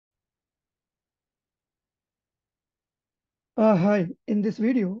Hi, in this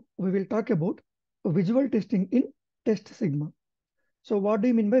video, we will talk about visual testing in Testsigma. So what do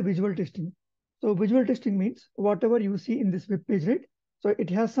you mean by visual testing? So visual testing means whatever you see in this web page, right? So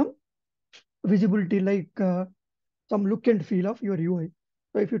it has some visibility like some look and feel of your UI.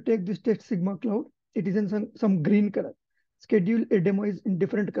 So if you take this Testsigma cloud, it is in some green color. Schedule a demo is in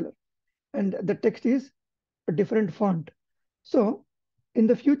different color and the text is a different font. So in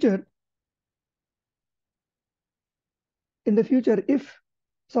the future, if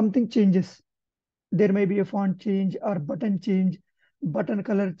something changes, there may be a font change or button change, button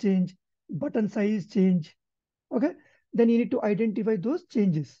color change, button size change. Okay, then you need to identify those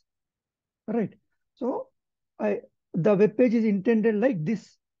changes, right? So I the web page is intended like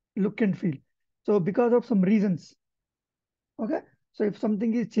this look and feel. So because of some reasons, okay. So if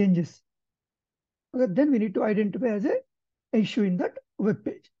something is changes, okay, then we need to identify as a issue in that web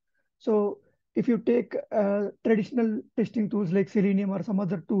page. So if you take traditional testing tools like Selenium or some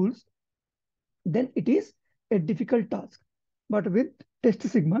other tools, then it is a difficult task. But with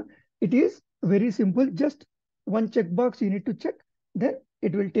Testsigma, it is very simple. Just one checkbox you need to check, then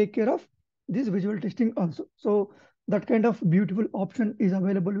it will take care of this visual testing also. So that kind of beautiful option is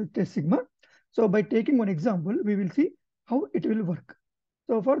available with Testsigma. So by taking one example, we will see how it will work.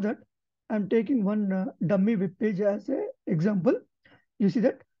 So for that, I'm taking one dummy web page as an example. You see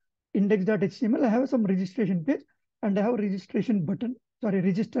that index.html, I have some registration page and I have register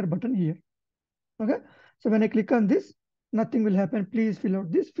button here. Okay, so when I click on this, nothing will happen. Please fill out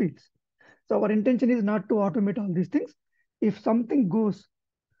these fields. So our intention is not to automate all these things. If something goes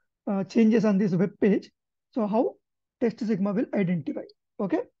changes on this web page, so how Testsigma will identify.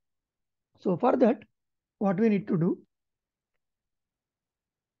 Okay, so for that, what we need to do?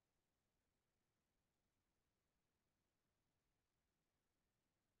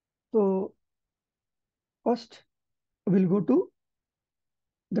 So first, we'll go to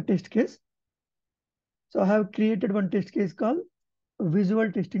the test case. So I have created one test case called visual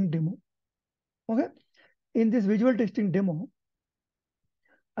testing demo. Okay, in this visual testing demo,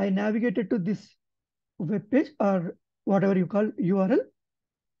 I navigated to this web page or whatever you call URL.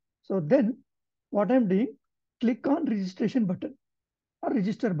 So then what I'm doing, click on registration button or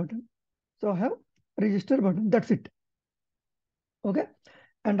register button. So I have register button, that's it. Okay.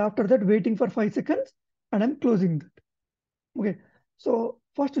 And after that, waiting for 5 seconds and I'm closing that. Okay. So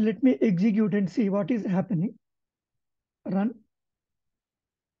first let me execute and see what is happening. Run.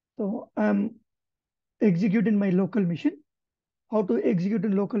 So I'm executing my local machine. How to execute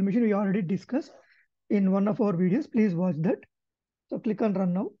in local machine, we already discussed in one of our videos. Please watch that. So click on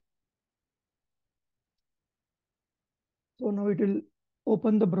run now. So now it will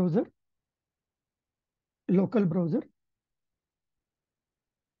open the browser, local browser.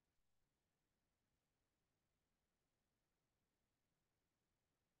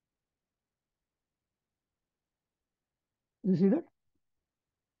 You see that?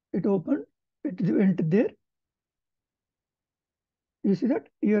 It opened, it went there. You see that?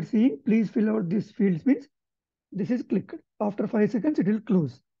 You are seeing, please fill out these fields means this is clicked. After 5 seconds, it will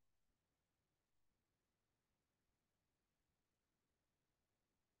close.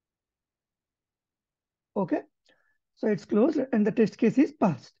 Okay. So it's closed and the test case is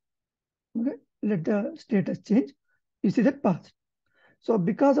passed. Okay. Let the status change. You see that passed. So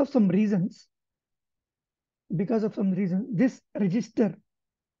because of some reasons, this register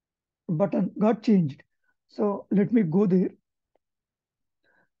button got changed. So let me go there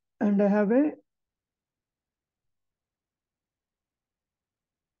and I have a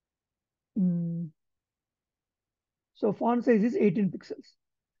so font size is 18 pixels.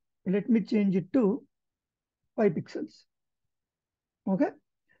 Let me change it to 5 pixels. Okay.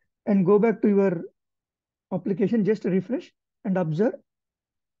 And go back to your application, just refresh and observe.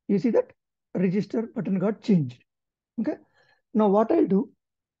 You see that register button got changed. Okay. Now what I'll do,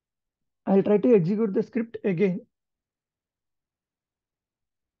 I'll try to execute the script again.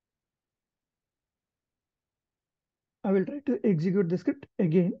 I will try to execute the script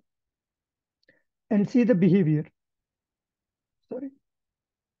again and see the behavior. Sorry.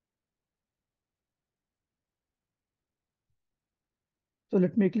 So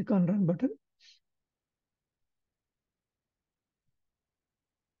let me click on run button.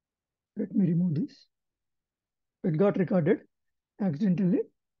 Let me remove this. It got recorded accidentally.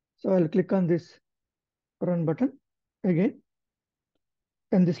 So I'll click on this run button again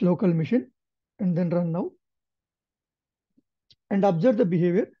and this local machine and then run now and observe the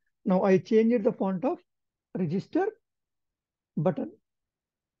behavior. Now I changed the font of register button,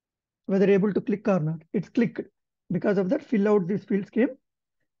 whether able to click or not. It's clicked. Because of that, fill out these fields came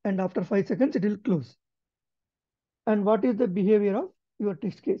and after 5 seconds, it will close. And what is the behavior of your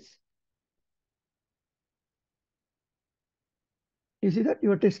test case? You see that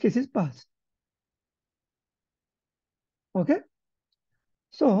your test case is passed. Okay.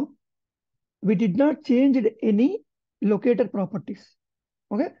 So we did not change any locator properties.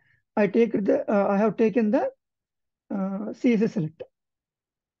 Okay. I have taken the CSS selector.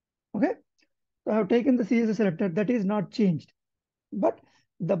 Okay. So I have taken the CSS selector that is not changed, but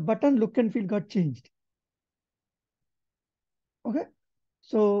the button look and feel got changed. Okay.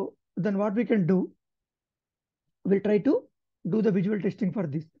 So then what we can do, we'll try to do the visual testing for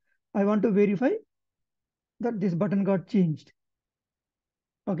this. I want to verify that this button got changed.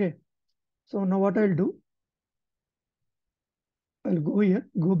 Okay. So now what I'll do, I'll go here,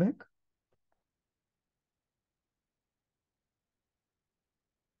 go back.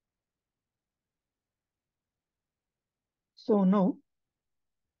 So now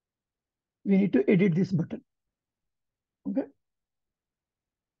we need to edit this button. Okay.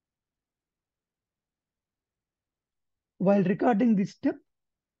 While recording this step,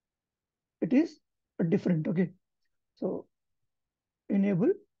 it is different. Okay. So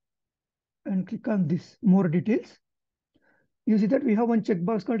enable and click on this more details. You see that we have one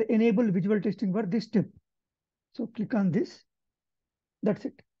checkbox called enable visual testing for this step. So click on this. That's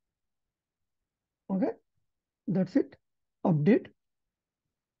it. Okay. That's it. Update.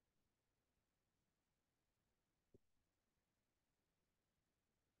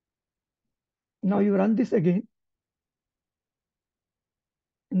 Now you run this again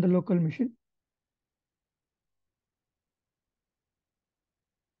in the local machine.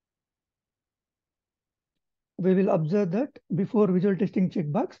 We will observe that before visual testing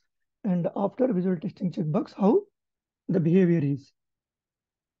checkbox and after visual testing checkbox, how the behavior is.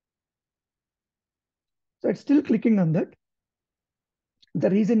 So it's still clicking on that. The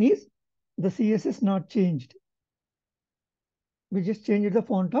reason is the CSS not changed. We just changed the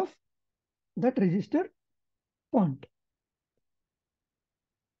font of that register font.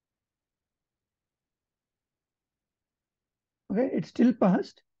 Okay, it's still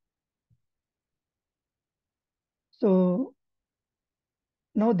passed. So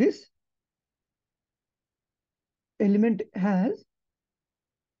now this element has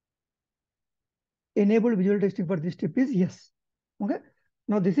enabled visual testing for this step is yes. Okay,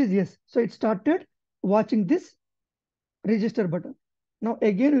 now this is yes. So it started watching this register button. Now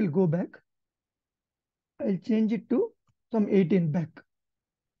again we'll go back. I'll change it to some 18 back.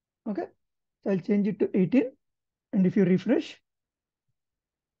 Okay, so I'll change it to 18, and if you refresh,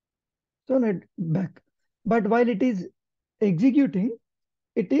 so now back. But while it is executing,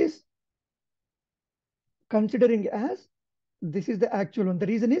 it is considering as this is the actual one. The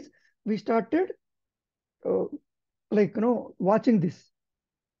reason is we started uh, watching this.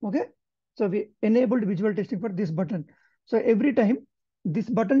 Okay, so we enabled visual testing for this button. So every time this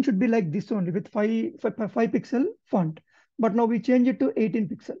button should be like this only with 5 pixel font, but now we change it to 18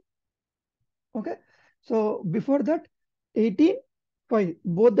 pixel. Okay, so before that 18 5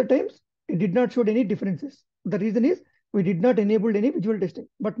 both the times it did not show any differences. The reason is we did not enable any visual testing,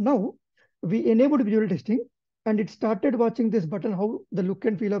 but now we enabled visual testing and it started watching this button, how the look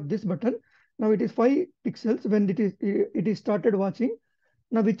and feel of this button. Now it is 5 pixels when it is started watching.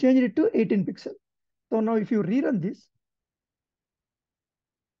 Now we changed it to 18 pixel. So now if you rerun this,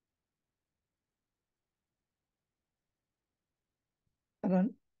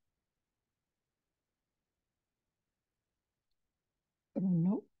 run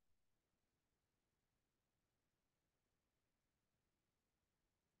now.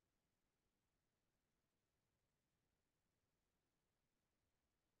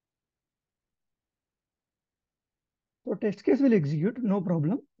 So test case will execute, no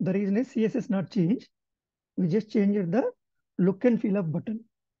problem. The reason is CSS not changed. We just changed the look and feel of button.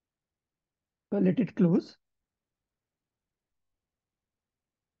 So let it close.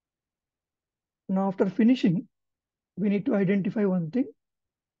 Now after finishing, we need to identify one thing.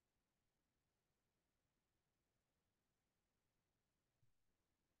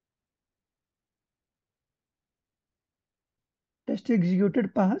 Test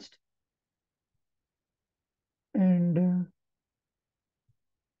executed passed, and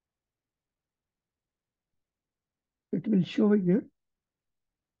it will show here.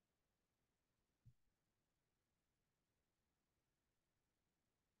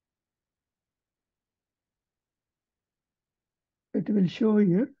 It will show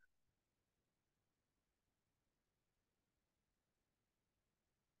here.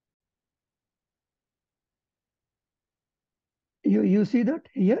 You see that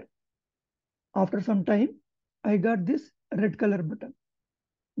here, after some time, I got this red color button.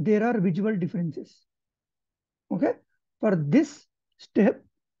 There are visual differences. Okay, For this step,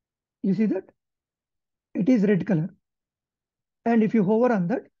 you see that it is red color. And if you hover on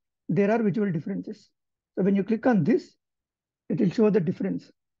that, there are visual differences. So when you click on this, it will show the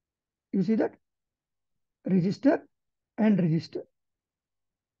difference. You see that? Register and register.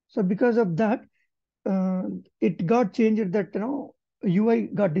 So because of that, it got changed that UI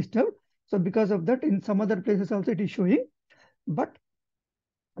got disturbed. So because of that, in some other places also it is showing, but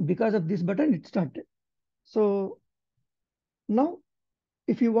because of this button, it started. So now,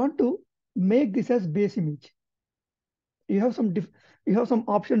 if you want to make this as base image, you have some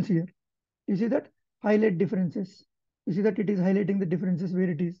options here. You see that highlight differences. You see that it is highlighting the differences where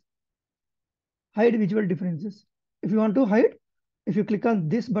it is. Hide visual differences. If you want to hide, if you click on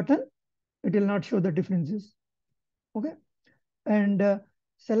this button, it will not show the differences. Okay, and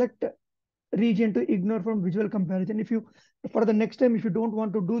select region to ignore from visual comparison. If you, for the next time, if you don't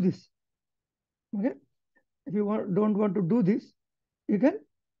want to do this, okay, if you don't want to do this, you can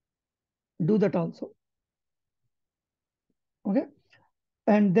do that also. Okay,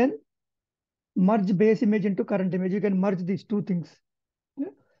 and then merge base image into current image. You can merge these two things. Okay?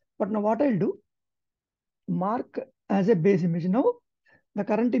 But now what I'll do, mark as a base image. Now the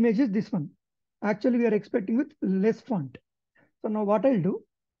current image is this one. Actually, we are expecting with less font. So now what I'll do,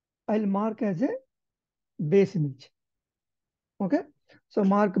 I'll mark as a base image. Okay, so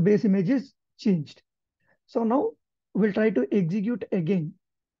mark base image is changed. So now we'll try to execute again.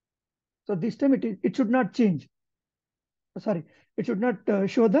 So this time it should not change. Sorry, it should not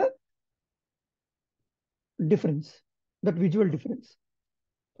show the difference, that visual difference.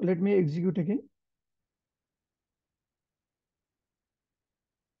 Let me execute again.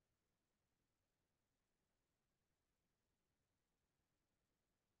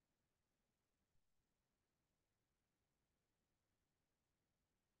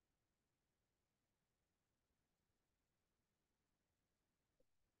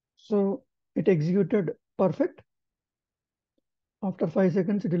 So it executed perfect. After 5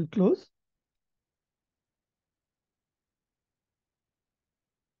 seconds, it will close.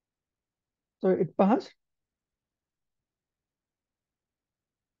 So it passed.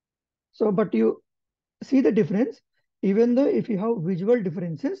 So, but you see the difference, even though if you have visual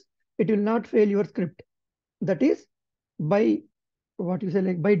differences, it will not fail your script. That is by what you say,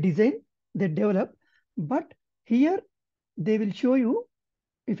 like by design, they develop. But here they will show you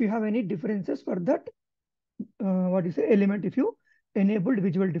if you have any differences for that, what you say, element, if you enabled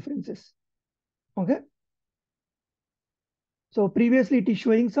visual differences. Okay. So previously it is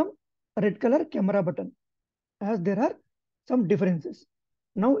showing some red color camera button as there are some differences.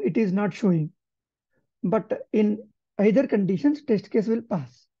 Now it is not showing, but in either conditions, test case will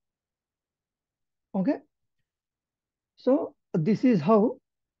pass. Okay. So this is how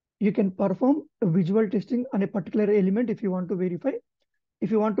you can perform visual testing on a particular element if you want to verify. If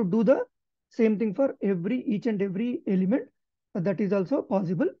you want to do the same thing for each and every element, that is also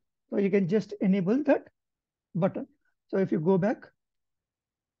possible. So you can just enable that button. So if you go back,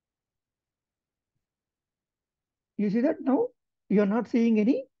 you see that now you are not seeing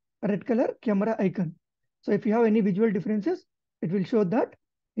any red color camera icon. So if you have any visual differences, it will show that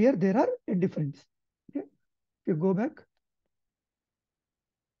here there are a difference. Okay. If you go back,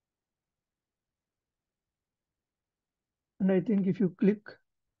 and I think if you click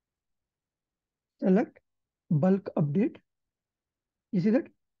select bulk update, you see that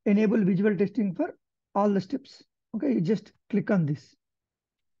enable visual testing for all the steps. Okay, you just click on this.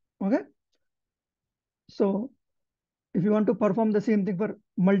 Okay. So if you want to perform the same thing for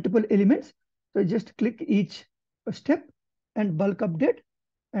multiple elements, so just click each step and bulk update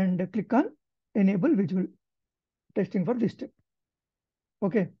and click on enable visual testing for this step.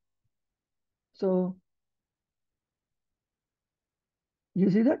 Okay. So you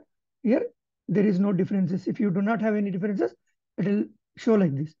see that here there is no differences. If you do not have any differences, it will show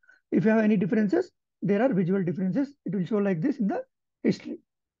like this. If you have any differences, there are visual differences. It will show like this in the history.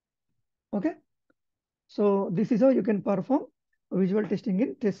 Okay. So this is how you can perform visual testing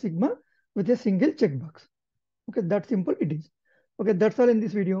in Testsigma with a single checkbox. Okay, that simple it is. Okay, that's all in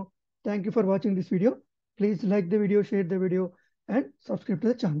this video. Thank you for watching this video. Please like the video, share the video, and subscribe to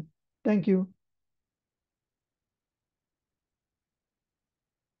the channel. Thank you.